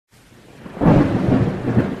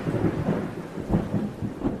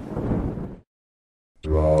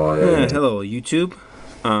Hello YouTube.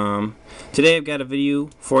 Today I've got a video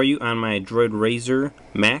for you on my Droid Razr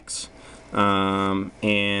Maxx,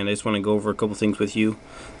 and I just want to go over a couple things with you.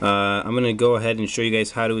 I'm going to go ahead and show you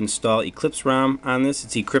guys how to install Eclipse ROM on this.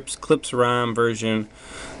 It's Eclipse ROM version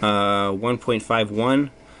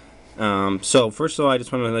 1.51. So first of all, I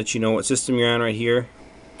just want to let you know what system you're on right here.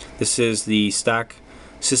 This is the stock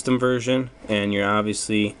system version, and you're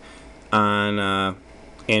obviously on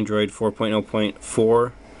Android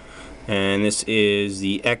 4.0.4, and this is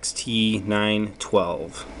the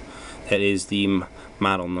XT912. That is the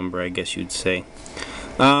model number, I guess you'd say.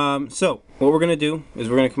 So what we're going to do is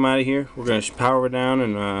we're going to come out of here, we're going to power it down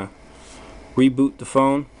and reboot the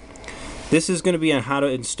phone. This is going to be on how to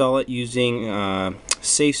install it using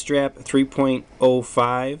SafeStrap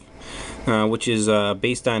 3.05, which is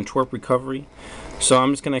based on twerp recovery. So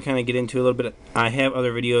I'm just going to kind of get into a little bit. I have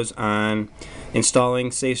other videos on installing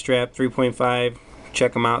SafeStrap 3.5.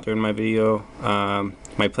 Check them out. They're in my video,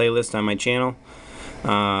 my playlist on my channel.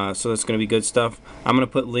 So that's going to be good stuff. I'm going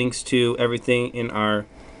to put links to everything in our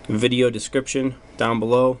video description down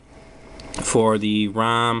below for the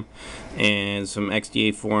ROM and some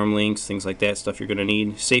XDA forum links, things like that, stuff you're going to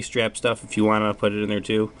need. SafeStrap stuff if you want to put it in there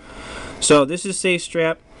too. So this is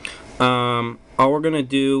SafeStrap. All we're going to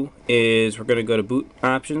do is we're going to go to boot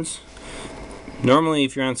options. Normally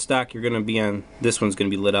if you're on stock, you're going to be on, this one's going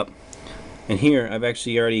to be lit up. And here I've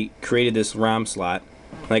actually already created this ROM slot.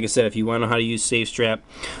 Like I said, if you want to know how to use SafeStrap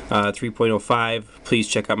 3.05, please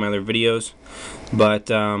check out my other videos. But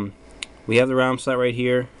we have the ROM slot right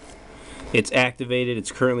here. It's activated.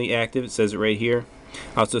 It's currently active. It says it right here.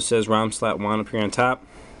 Also says ROM slot 1 up here on top.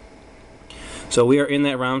 So we are in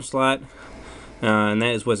that ROM slot, and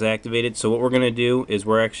that is what's activated. So what we're going to do is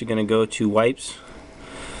we're actually going to go to wipes.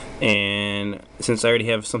 And since I already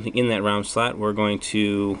have something in that ROM slot, we're going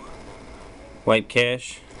to wipe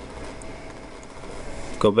cache,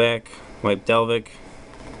 go back, wipe Delvic,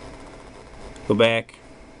 go back,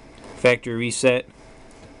 factory reset.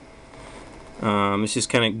 This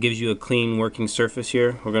just kind of gives you a clean working surface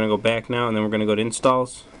here. We're going to go back now, and then we're going to go to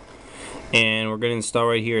installs, and we're going to install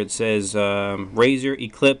right here. It says Razr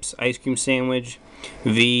Eclipse Ice Cream Sandwich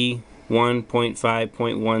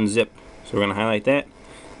V1.5.1 zip. So we're going to highlight that,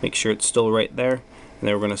 make sure it's still right there, and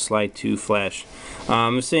then we're going to slide to flash.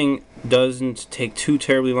 This thing doesn't take too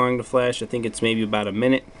terribly long to flash. I think it's maybe about a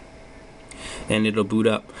minute and it'll boot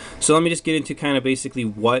up. So let me just get into kind of basically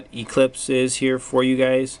what Eclipse is here for you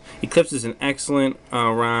guys. Eclipse is an excellent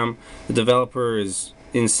ROM. The developer is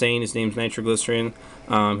insane. His name's Nitroglycerin.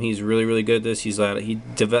 He's really good at this. He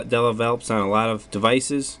develops on a lot of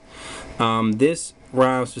devices. This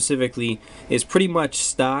ROM specifically is pretty much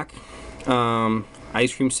stock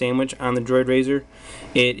ice cream sandwich on the Droid Razr.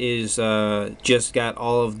 It is just got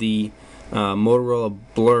all of the Morotola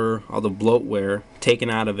blur, all the bloatware taken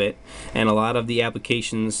out of it, and a lot of the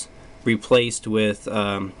applications replaced with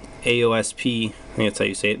AOSP. I think that's how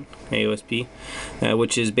you say it, AOSP,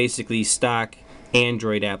 which is basically stock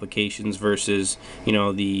Android applications versus, you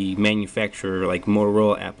know, the manufacturer like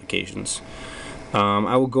Motorola applications.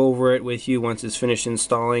 I will go over it with you once it's finished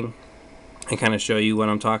installing and kind of show you what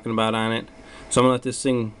I'm talking about on it. So I'm going to let this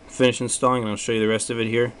thing finish installing and I'll show you the rest of it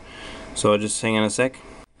here. So just hang on a sec.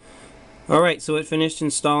 Alright, so it finished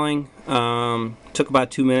installing. Took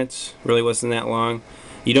about 2 minutes. Really wasn't that long.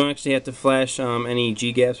 You don't actually have to flash any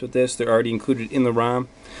G-gaps with this. They're already included in the ROM,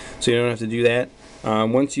 so you don't have to do that.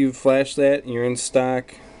 Once you flash that and you're in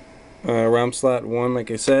stock ROM slot 1,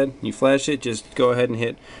 like I said, you flash it, just go ahead and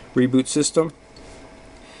hit Reboot System.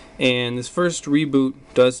 And this first reboot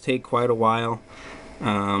does take quite a while.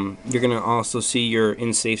 You're going to also see you're in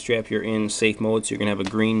SafeStrap, you're in safe mode, so you're going to have a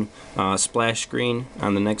green splash screen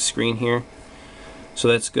on the next screen here. So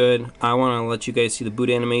that's good. I want to let you guys see the boot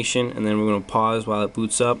animation, and then we're going to pause while it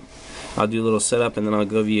boots up. I'll do a little setup, and then I'll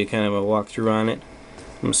give you kind of a walkthrough on it.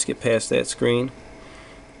 I'm going to skip past that screen.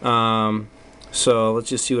 So let's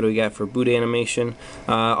just see what we got for boot animation.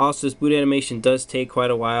 Also, this boot animation does take quite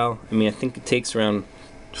a while. I mean, I think it takes around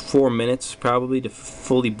 4 minutes probably to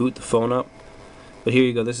fully boot the phone up. But here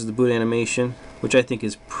you go, this is the boot animation, which I think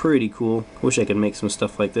is pretty cool. I wish I could make some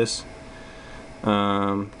stuff like this.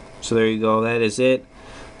 So there you go, that is it.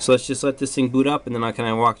 So let's just let this thing boot up, and then I'll kind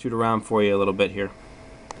of walk through the ROM for you a little bit here.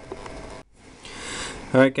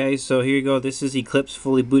 Alright guys, so here you go, this is Eclipse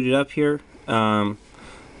fully booted up here. I'll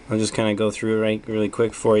just kind of go through it really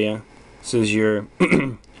quick for you. This is your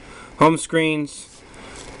home screens.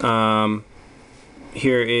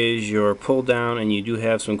 Here is your pull down, and you do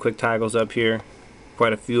have some quick toggles up here.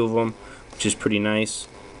 Quite a few of them, which is pretty nice.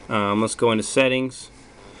 Let's go into settings.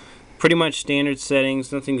 pretty much standard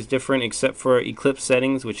settings. Nothing's different except for Eclipse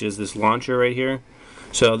settings, which is this launcher right here.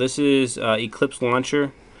 So this is Eclipse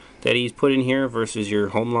launcher that he's put in here versus your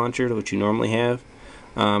home launcher, which you normally have.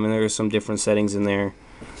 And there's some different settings in there.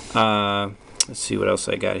 Let's see what else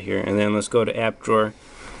I got here. And then let's go to app drawer.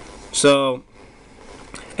 So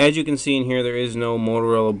as you can see in here, there is no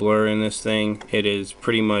Morotola blur in this thing. It is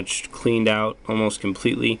pretty much cleaned out almost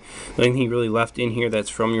completely. The only thing really left in here that's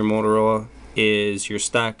from your Morotola is your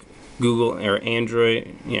stock Google or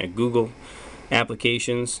Android, Google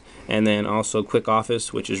applications, and then also Quick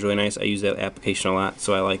Office, which is really nice. I use that application a lot,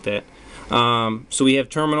 so I like that. So we have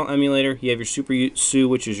Terminal Emulator. You have your Super SU,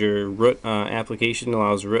 which is your root application,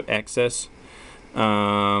 allows root access.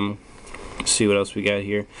 Let's see what else we got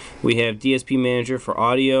here. We have DSP Manager for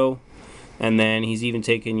audio, and then he's even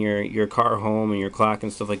taken your car home and your clock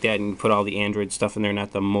and stuff like that, and put all the Android stuff in there,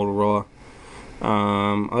 not the Motorola.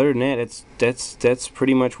 Other than that, that's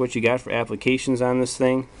pretty much what you got for applications on this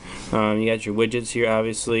thing. You got your widgets here,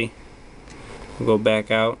 obviously. We'll go back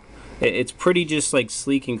out. It's pretty just like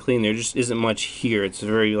sleek and clean. There just isn't much here. It's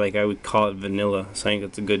very, like, I would call it vanilla. So I think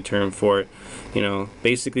that's a good term for it. You know,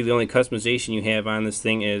 basically the only customization you have on this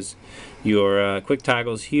thing is your quick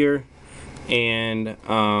toggles here, and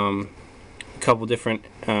a couple different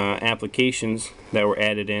applications that were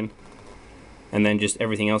added in, and then just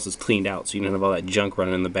everything else is cleaned out, so you don't have all that junk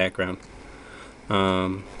running in the background.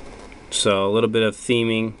 So a little bit of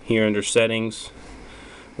theming here under settings,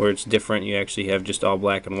 where it's different. You actually have just all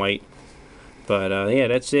black and white. But yeah,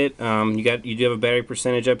 that's it. You do have a battery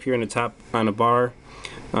percentage up here in the top on the bar,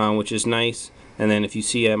 which is nice. And then if you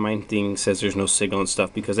see my thing says there's no signal and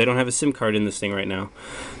stuff, because I don't have a SIM card in this thing right now.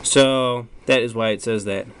 So that is why it says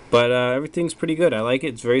that. But everything's pretty good. I like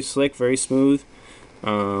it. It's very slick, very smooth.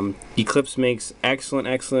 Eclipse makes excellent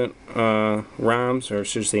ROMs, or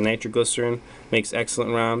should I say nitroglycerin makes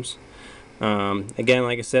excellent ROMs. Again,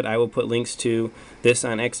 like I said, I will put links to this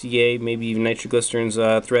on XDA, maybe even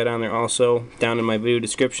nitroglycerin's thread on there also, down in my video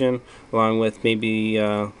description, along with maybe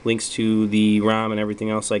links to the ROM and everything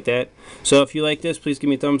else like that. So if you like this, please give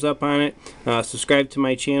me a thumbs up on it. Subscribe to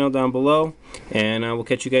my channel down below, and we'll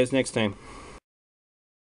catch you guys next time.